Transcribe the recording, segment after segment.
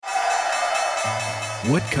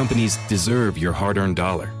What companies deserve your hard-earned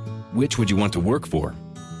dollar? Which would you want to work for?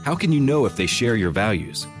 How can you know if they share your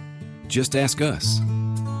values? Just ask us.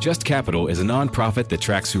 Just Capital is a nonprofit that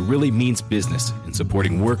tracks who really means business in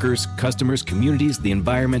supporting workers, customers, communities, the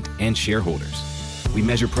environment, and shareholders. We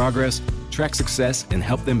measure progress, track success, and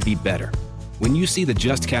help them be better. When you see the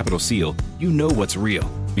Just Capital seal, you know what's real,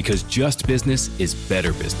 because just business is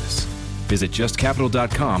better business. Visit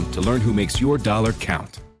justcapital.com to learn who makes your dollar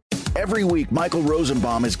count. Every week, Michael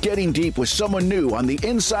Rosenbaum is getting deep with someone new on the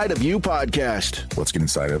Inside of You podcast. Let's get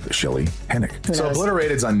inside of Shelley Hennick. So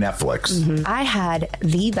Obliterated's on Netflix. Mm-hmm. I had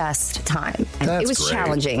the best time. That's it was great.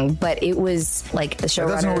 Challenging, but it was like the showrunners.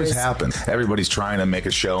 That doesn't always happen. Everybody's trying to make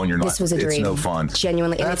a show and you're not. This was a dream. It's no fun.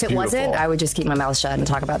 Genuinely. That's and if it beautiful. wasn't, I would just keep my mouth shut and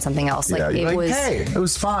talk about something else. Yeah, Like, you're it was. hey, it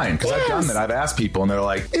was fine. Because I've done that. I've asked people and they're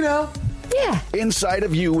like, Yeah. Inside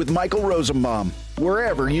of You with Michael Rosenbaum,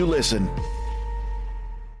 wherever you listen.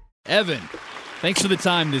 Evan, thanks for the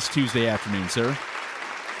time this Tuesday afternoon, sir.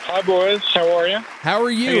 Hi, boys. How are you? How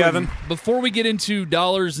are you? Hey, Evan. Before we get into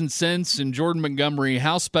dollars and cents and Jordan Montgomery,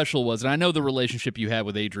 how special was it? I know the relationship you have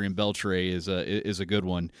with Adrian Beltre is a good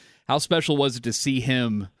one. How special was it to see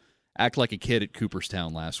him act like a kid at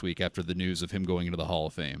Cooperstown last week after the news of him going into the Hall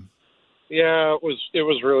of Fame? Yeah, it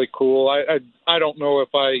was really cool. I don't know if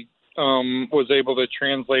I was able to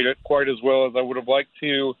translate it quite as well as I would have liked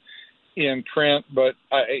to in print, but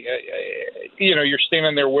you're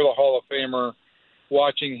standing there with a Hall of Famer,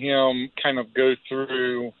 watching him kind of go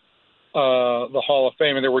through the Hall of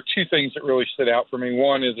Fame, and there were two things that really stood out for me.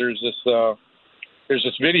 One is there's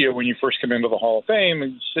this video when you first come into the Hall of Fame,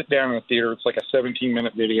 and you sit down in the theater. It's like a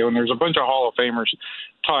 17-minute video, and there's a bunch of Hall of Famers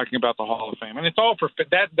talking about the Hall of Fame, and it's all for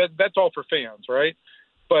that's all for fans, right?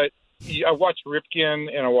 But I watched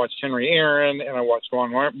Ripken, and I watched Henry Aaron, and I watched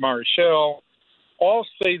Juan Marichal all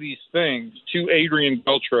say these things to Adrian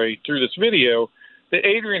Beltre through this video that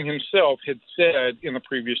Adrian himself had said in the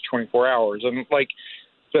previous 24 hours. And like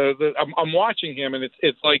I'm watching him, and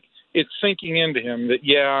it's like it's sinking into him that,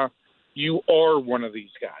 yeah, you are one of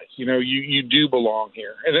these guys. You do belong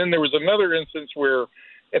here. And then there was another instance where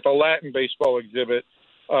at the Latin baseball exhibit,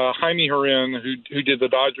 Jaime Herrin, who did the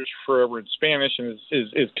Dodgers Forever in Spanish and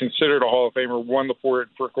is considered a Hall of Famer, won the Ford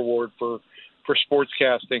Frick Award for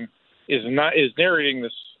sportscasting, is narrating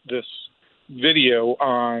this video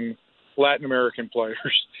on Latin American players,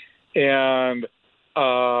 and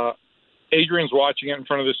Adrian's watching it in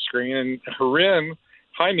front of the screen. And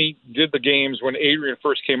Jaime did the games when Adrian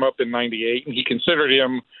first came up in '98, and he considered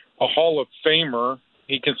him a Hall of Famer.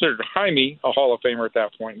 He considered Jaime a Hall of Famer at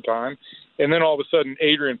that point in time. And then all of a sudden,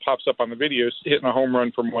 Adrian pops up on the video hitting a home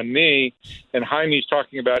run from one knee, and Jaime's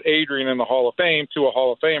talking about Adrian in the Hall of Fame to a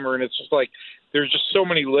Hall of Famer, and it's just like there's just so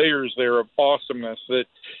many layers there of awesomeness that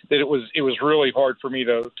it was really hard for me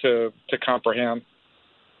to comprehend.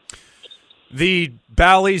 The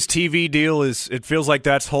Bally's TV deal it feels like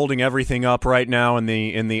that's holding everything up right now in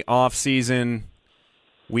the off season.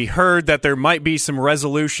 We heard that there might be some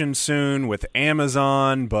resolution soon with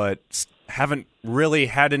Amazon, but haven't really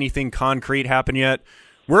had anything concrete happen yet.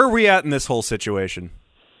 Where are we at in this whole situation?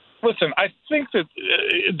 Listen, I think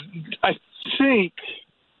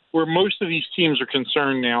where most of these teams are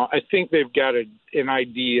concerned now, I think they've got an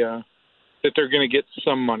idea that they're going to get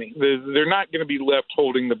some money. They're not going to be left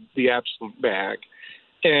holding the absolute bag.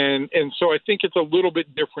 And so I think it's a little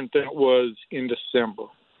bit different than it was in December.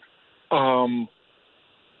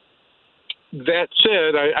 That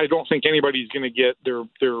said, I don't think anybody's going to get their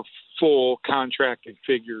full contracted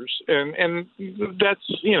figures. And that's,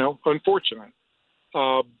 unfortunate.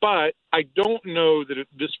 But I don't know that at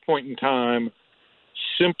this point in time,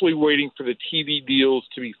 simply waiting for the TV deals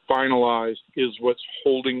to be finalized is what's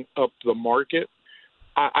holding up the market.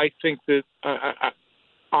 I think that,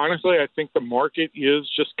 honestly, I think the market is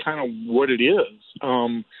just kind of what it is.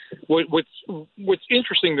 What's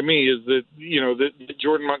interesting to me is that, that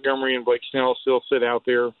Jordan Montgomery and Blake Snell still sit out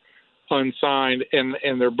there unsigned, and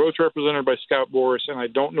they're both represented by Scott Boras, and I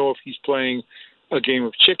don't know if he's playing a game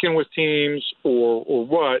of chicken with teams or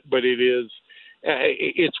what, but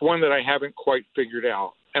it's one that I haven't quite figured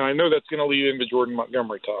out. And I know that's going to lead into Jordan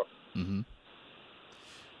Montgomery talk. Mm-hmm.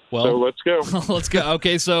 Well, so let's go. Let's go.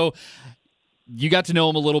 Okay, so you got to know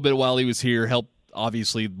him a little bit while he was here, helped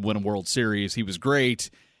obviously win a World Series. He was great.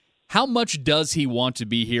 How much does he want to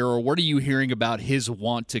be here, or what are you hearing about his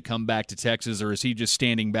want to come back to Texas, or is he just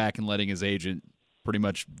standing back and letting his agent pretty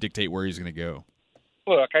much dictate where he's going to go?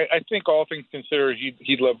 Look, I think all things considered,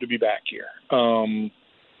 he'd love to be back here.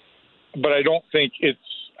 But I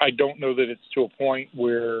don't know that it's to a point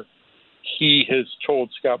where he has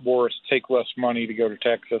told Scott Boras to take less money to go to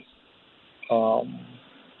Texas.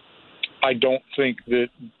 I don't think that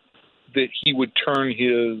he would turn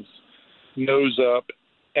his nose up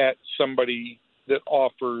at somebody that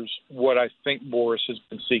offers what I think Boris has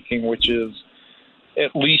been seeking, which is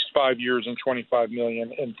at least 5 years and $25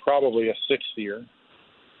 million, and probably a sixth year.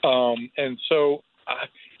 And so,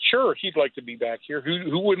 sure, he'd like to be back here.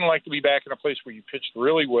 Who wouldn't like to be back in a place where you pitched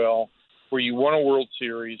really well, where you won a World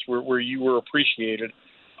Series, where you were appreciated?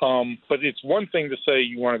 But it's one thing to say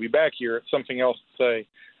you want to be back here. It's something else to say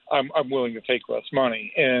I'm willing to take less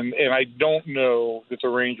money. And I don't know that the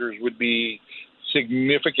Rangers would be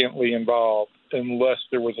significantly involved unless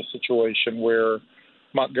there was a situation where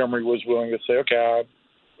Montgomery was willing to say, okay,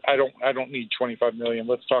 I don't need $25 million.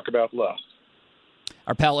 Let's talk about less.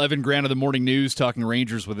 Our pal Evan Grant of the Morning News talking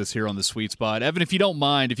Rangers with us here on the Sweet Spot. Evan, if you don't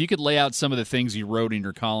mind, if you could lay out some of the things you wrote in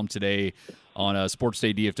your column today on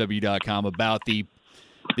sportsdaydfw.com about the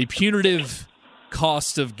punitive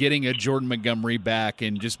cost of getting a Jordan Montgomery back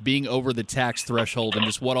and just being over the tax threshold and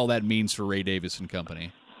just what all that means for Ray Davis and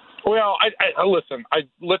company. Well, I listen.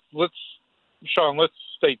 Let's Sean. Let's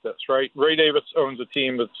state this right. Ray Davis owns a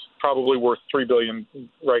team that's probably worth $3 billion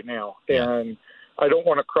right now, and I don't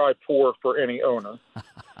want to cry poor for any owner.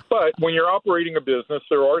 But when you're operating a business,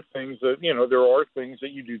 there are things that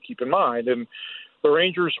you do keep in mind. And the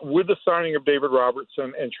Rangers, with the signing of David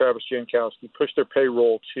Robertson and Travis Jankowski, pushed their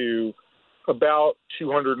payroll to about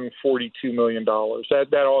 $242 million.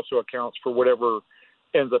 That also accounts for whatever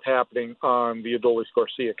ends up happening on the Adolis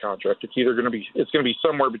Garcia contract. It's going to be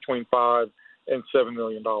somewhere between $5 and $7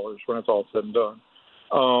 million when it's all said and done.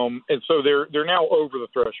 And so they're now over the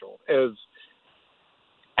threshold.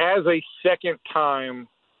 As a second-time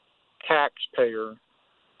taxpayer,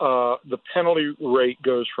 the penalty rate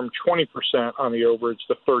goes from 20% on the overage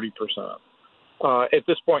to 30%. At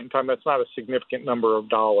this point in time, that's not a significant number of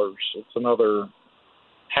dollars. It's another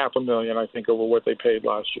 $500,000, I think, over what they paid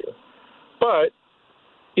last year. But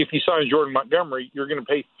if you sign Jordan Montgomery, you're going to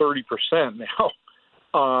pay 30% now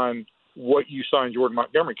on what you sign Jordan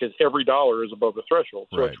Montgomery, because every dollar is above the threshold.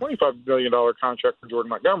 So right. A $25 million contract for Jordan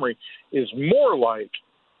Montgomery is more like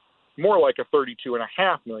a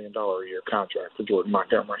 $32.5 million a year contract for Jordan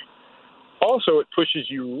Montgomery. Also, it pushes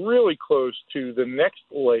you really close to the next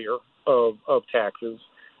layer of taxes,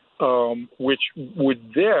 which would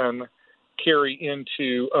then carry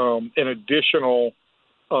into an additional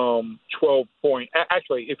 12 point.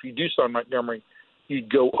 Actually, if you do sign Montgomery,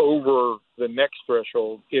 you'd go over the next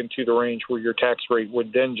threshold into the range where your tax rate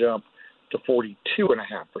would then jump to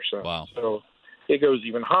 42.5%. Wow. So it goes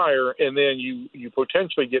even higher, and then you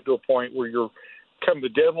potentially get to a point where you're come the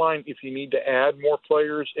deadline. If you need to add more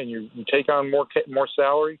players and you take on more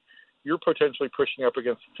salary, you're potentially pushing up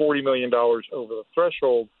against $40 million over the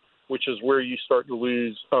threshold, which is where you start to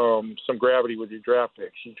lose some gravity with your draft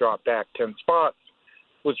picks. You drop back 10 spots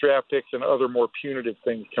with draft picks, and other more punitive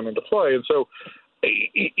things come into play. And so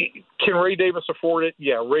can Ray Davis afford it?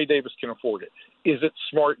 Yeah, Ray Davis can afford it. Is it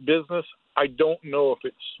smart business? I don't know if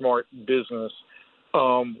it's smart business.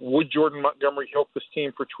 Would Jordan Montgomery help this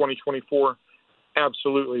team for 2024?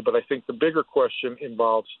 Absolutely. But I think the bigger question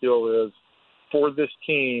involved still is for this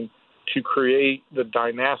team to create the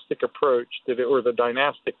dynastic approach or the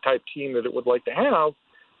dynastic type team that it would like to have,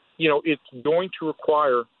 it's going to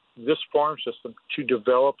require this farm system to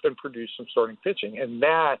develop and produce some starting pitching. And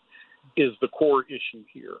that is the core issue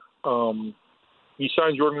here. You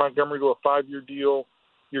sign Jordan Montgomery to a 5-year deal,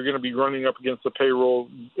 you're going to be running up against the payroll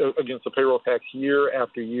tax year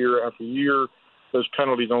after year after year. Those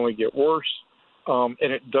penalties only get worse. And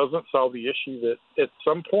it doesn't solve the issue that at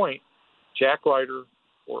some point Jack Leiter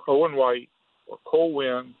or Owen White or Cole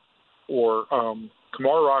Winn or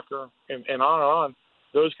Kumar Rocker and on,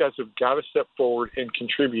 those guys have got to step forward and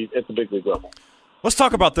contribute at the big league level. Let's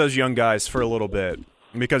talk about those young guys for a little bit,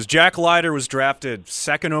 because Jack Leiter was drafted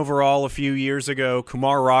 2nd overall a few years ago.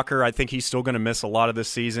 Kumar Rocker, I think he's still going to miss a lot of this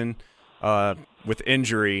season with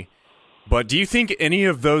injury. But do you think any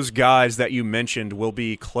of those guys that you mentioned will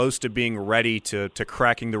be close to being ready to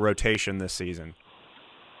cracking the rotation this season?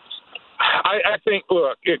 I think,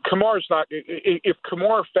 look, Kamar's not. If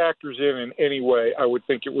Kumar factors in any way, I would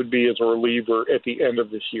think it would be as a reliever at the end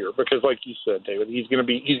of this year, because, like you said, David, he's going to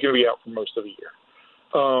be out for most of the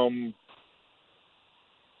year.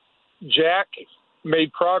 Jack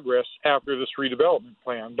made progress after this redevelopment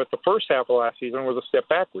plan, but the first half of last season was a step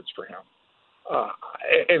backwards for him.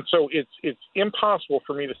 And so it's impossible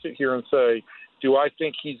for me to sit here and say, do I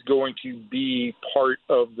think he's going to be part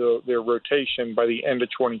of their rotation by the end of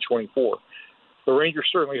 2024? The Rangers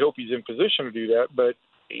certainly hope he's in position to do that, but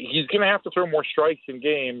he's going to have to throw more strikes in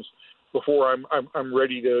games before I'm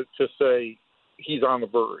ready to say he's on the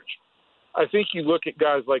verge. I think you look at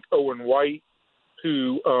guys like Owen White,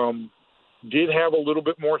 who did have a little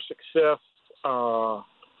bit more success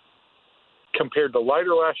compared to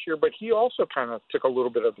Leiter last year, but he also kind of took a little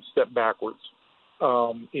bit of a step backwards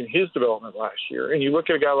in his development last year. And you look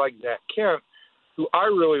at a guy like Zach Kent, who I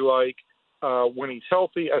really like when he's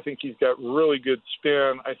healthy. I think he's got really good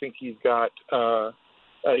spin. I think he's got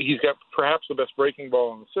perhaps the best breaking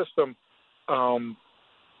ball in the system.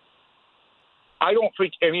 I don't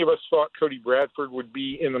think any of us thought Cody Bradford would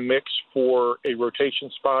be in the mix for a rotation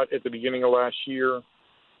spot at the beginning of last year,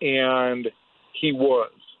 and he was.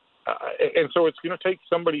 And so it's going to take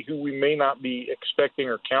somebody who we may not be expecting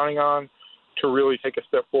or counting on to really take a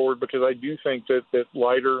step forward, because I do think that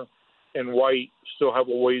Leiter and White still have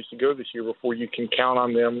a ways to go this year before you can count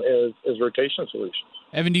on them as rotation solutions.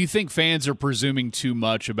 Evan, do you think fans are presuming too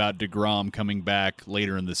much about DeGrom coming back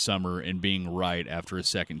later in the summer and being right after a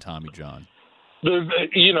second Tommy John?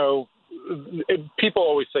 People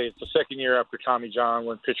always say it's the second year after Tommy John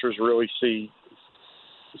when pitchers really see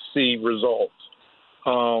results.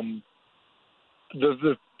 The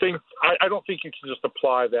thing, I don't think you can just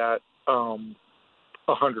apply that 100%.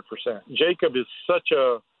 Jacob is such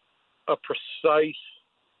a precise,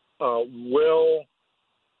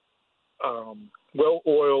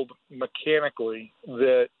 well-oiled mechanically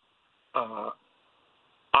that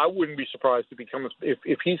I wouldn't be surprised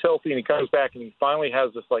if he's healthy and he comes back and he finally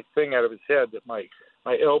has this thing out of his head that my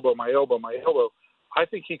elbow. I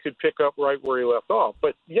think he could pick up right where he left off.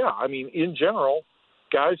 But yeah, I mean, in general,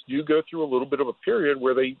 guys do go through a little bit of a period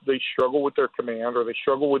where they struggle with their command or they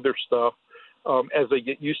struggle with their stuff as they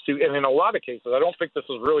get used to. And in a lot of cases, I don't think this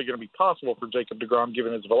is really going to be possible for Jacob DeGrom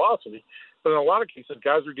given his velocity. But in a lot of cases,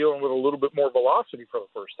 guys are dealing with a little bit more velocity for the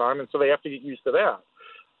first time, and so they have to get used to that.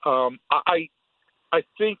 I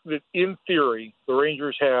think that in theory, the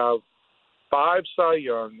Rangers have 5 Cy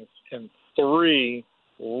Youngs and 3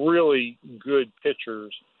 really good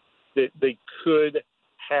pitchers that they could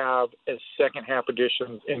have as second-half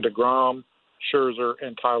additions in DeGrom, Scherzer,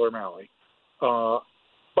 and Tyler Mahle.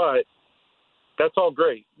 But that's all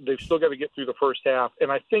great. They've still got to get through the first half. And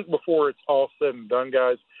I think before it's all said and done,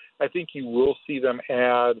 guys, I think you will see them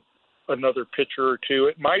add another pitcher or two.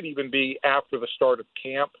 It might even be after the start of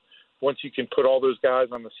camp, once you can put all those guys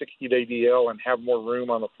on the 60-day DL and have more room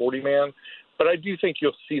on the 40-man. But I do think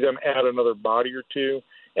you'll see them add another body or two.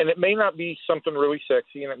 And it may not be something really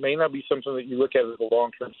sexy, and it may not be something that you look at as a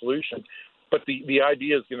long-term solution. But the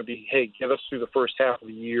idea is going to be, hey, get us through the first half of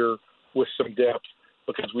the year with some depth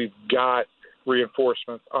because we've got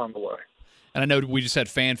reinforcements on the way. And I know we just had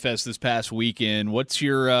FanFest this past weekend. What's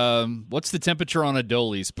the temperature on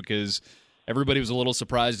Adolis? Because everybody was a little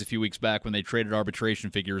surprised a few weeks back when they traded arbitration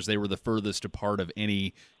figures. They were the furthest apart of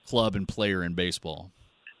any club and player in baseball.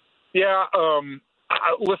 Yeah,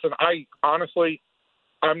 listen,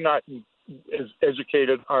 I'm not as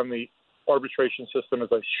educated on the arbitration system as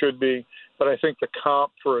I should be, but I think the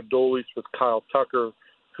comp for Adolis was Kyle Tucker,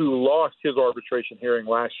 who lost his arbitration hearing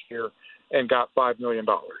last year and got $5 million.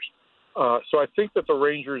 So I think that the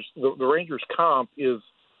Rangers comp is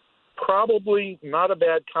probably not a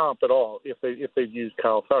bad comp at all if they've used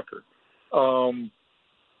Kyle Tucker.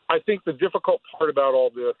 I think the difficult part about all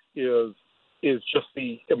this is just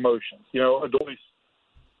the emotions. You know, Adolis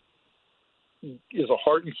is a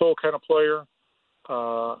heart and soul kind of player.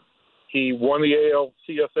 He won the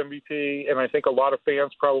ALCS MVP, and I think a lot of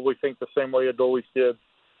fans probably think the same way Adolis did.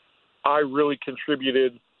 I really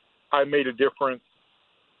contributed. I made a difference.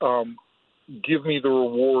 Give me the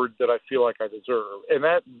reward that I feel like I deserve. And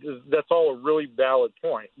that's all a really valid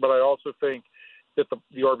point. But I also think that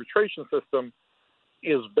the arbitration system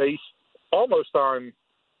is based almost on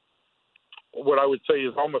what I would say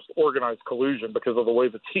is almost organized collusion because of the way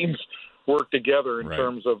the teams work together in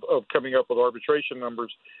terms of coming up with arbitration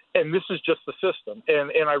numbers. And this is just the system.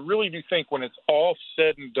 And I really do think when it's all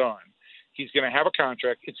said and done, he's going to have a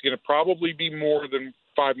contract. It's going to probably be more than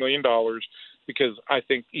 $5 million because I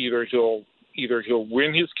think either he'll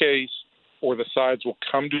win his case or the sides will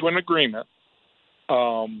come to an agreement.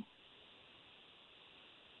 And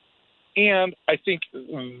I think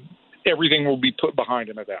everything will be put behind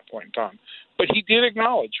him at that point in time. But he did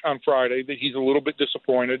acknowledge on Friday that he's a little bit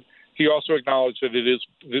disappointed. He also acknowledged that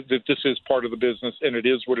this is part of the business and it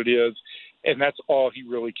is what it is. And that's all he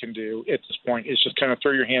really can do at this point is just kind of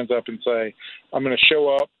throw your hands up and say, I'm going to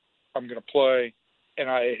show up, I'm going to play,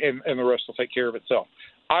 and the rest will take care of itself.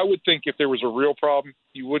 I would think if there was a real problem,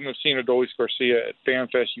 you wouldn't have seen Adolis Garcia at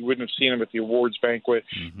FanFest. You wouldn't have seen him at the awards banquet.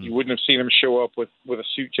 Mm-hmm. You wouldn't have seen him show up with a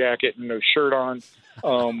suit jacket and no shirt on.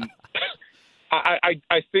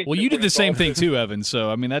 I think. Well, you did the same thing too, Evan. So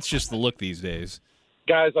I mean, that's just the look these days.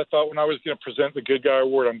 guys, I thought when I was going to present the Good Guy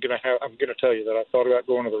Award, I'm going to tell you that I thought about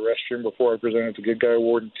going to the restroom before I presented the Good Guy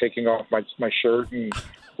Award and taking off my shirt and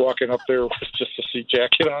walking up there with just a suit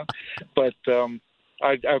jacket on. But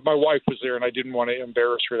my wife was there, and I didn't want to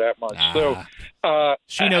embarrass her that much. So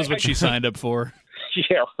she knows what she signed up for.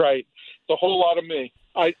 Yeah, right. It's a whole lot of me.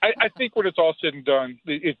 I think when it's all said and done,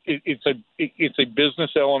 it's a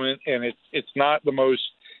business element, and it's not the most.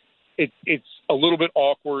 It's a little bit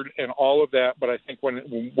awkward and all of that, but I think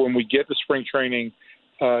when we get to spring training,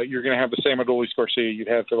 you're going to have the same Adolis Garcia you've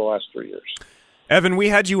had for the last 3 years. Evan, we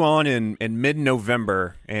had you on in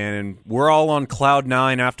mid-November, and we're all on cloud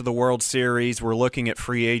nine after the World Series. We're looking at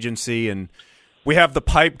free agency, and we have the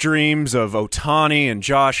pipe dreams of Ohtani and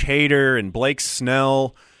Josh Hader and Blake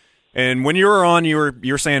Snell. And when you were on, you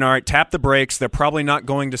were saying, all right, tap the brakes. They're probably not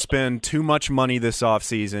going to spend too much money this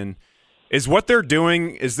offseason. Is what they're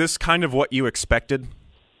doing, is this kind of what you expected?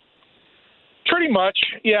 Pretty much,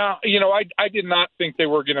 yeah. I did not think they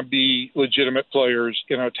were going to be legitimate players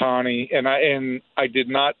in Ohtani, and I did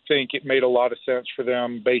not think it made a lot of sense for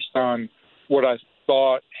them based on what I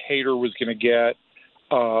thought Hader was going to get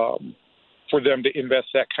for them to invest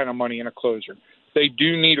that kind of money in a closer. They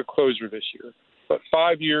do need a closer this year, but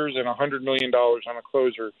 5 years and $100 million on a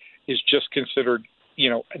closer is just considered,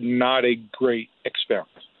 not a great expense.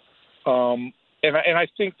 And I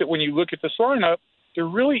think that when you look at this lineup, there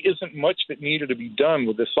really isn't much that needed to be done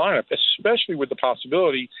with this lineup, especially with the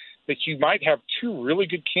possibility that you might have two really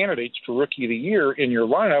good candidates for Rookie of the Year in your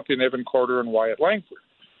lineup in Evan Carter and Wyatt Langford.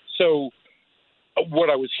 So what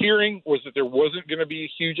I was hearing was that there wasn't going to be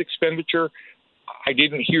a huge expenditure. I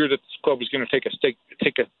didn't hear that this club was going to take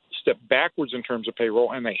a step backwards in terms of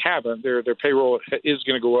payroll, and they haven't. Their payroll is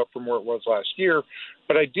going to go up from where it was last year,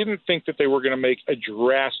 but I didn't think that they were going to make a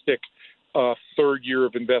drastic third year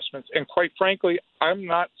of investments. And quite frankly, I'm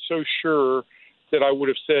not so sure that I would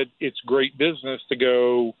have said it's great business to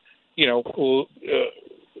go,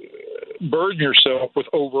 burden yourself with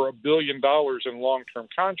over $1 billion in long-term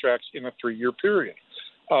contracts in a 3-year period.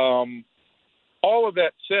 All of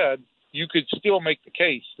that said, you could still make the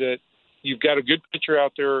case that you've got a good pitcher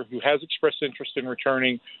out there who has expressed interest in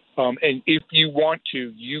returning, and if you want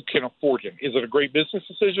to, you can afford him. Is it a great business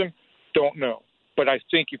decision? Don't know. But I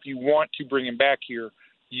think if you want to bring him back here,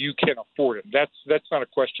 you can afford him. That's not a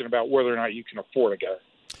question about whether or not you can afford a guy.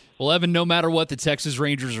 Well, Evan, no matter what, the Texas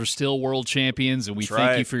Rangers are still world champions, and we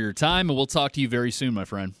thank you for your time, and we'll talk to you very soon, my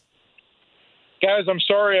friend. Guys, I'm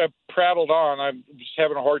sorry I prattled on. I'm just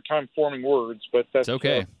having a hard time forming words, but that's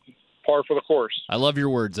okay. Par for the course. I love your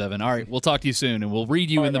words, Evan. All right, we'll talk to you soon, and we'll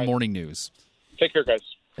read you in the morning news. Take care, guys.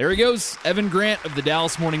 There he goes, Evan Grant of the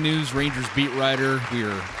Dallas Morning News, Rangers beat writer. We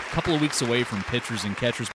are a couple of weeks away from pitchers and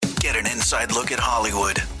catchers. Get an inside look at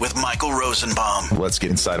Hollywood with Michael Rosenbaum. Let's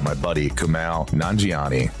get inside of my buddy, Kumail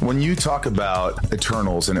Nanjiani. When you talk about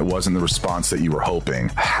Eternals and it wasn't the response that you were hoping,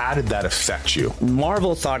 how did that affect you?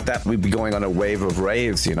 Marvel thought that we'd be going on a wave of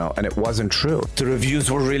raves, and it wasn't true. The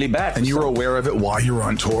reviews were really bad. And you were aware of it while you were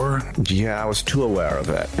on tour? Yeah, I was too aware of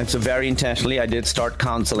it. And so very intentionally, I did start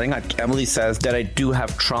counseling. Emily says that I do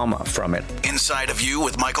have trauma from it. Inside of You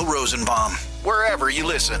with Michael Rosenbaum, wherever you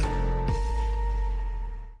listen.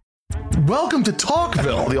 Welcome to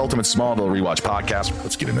Talkville, the ultimate Smallville rewatch podcast.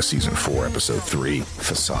 Let's get into season 4, episode 3,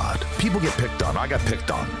 Facade. People get picked on. I got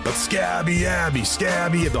picked on. But Scabby,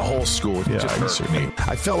 the whole school just hurt me.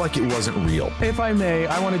 I felt like it wasn't real. If I may,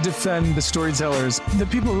 I want to defend the storytellers. The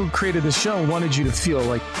people who created the show wanted you to feel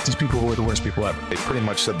like these people were the worst people ever. They pretty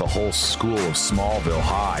much said the whole school of Smallville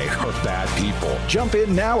High are bad people. Jump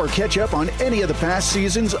in now or catch up on any of the past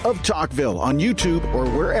seasons of Talkville on YouTube or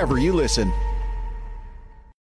wherever you listen.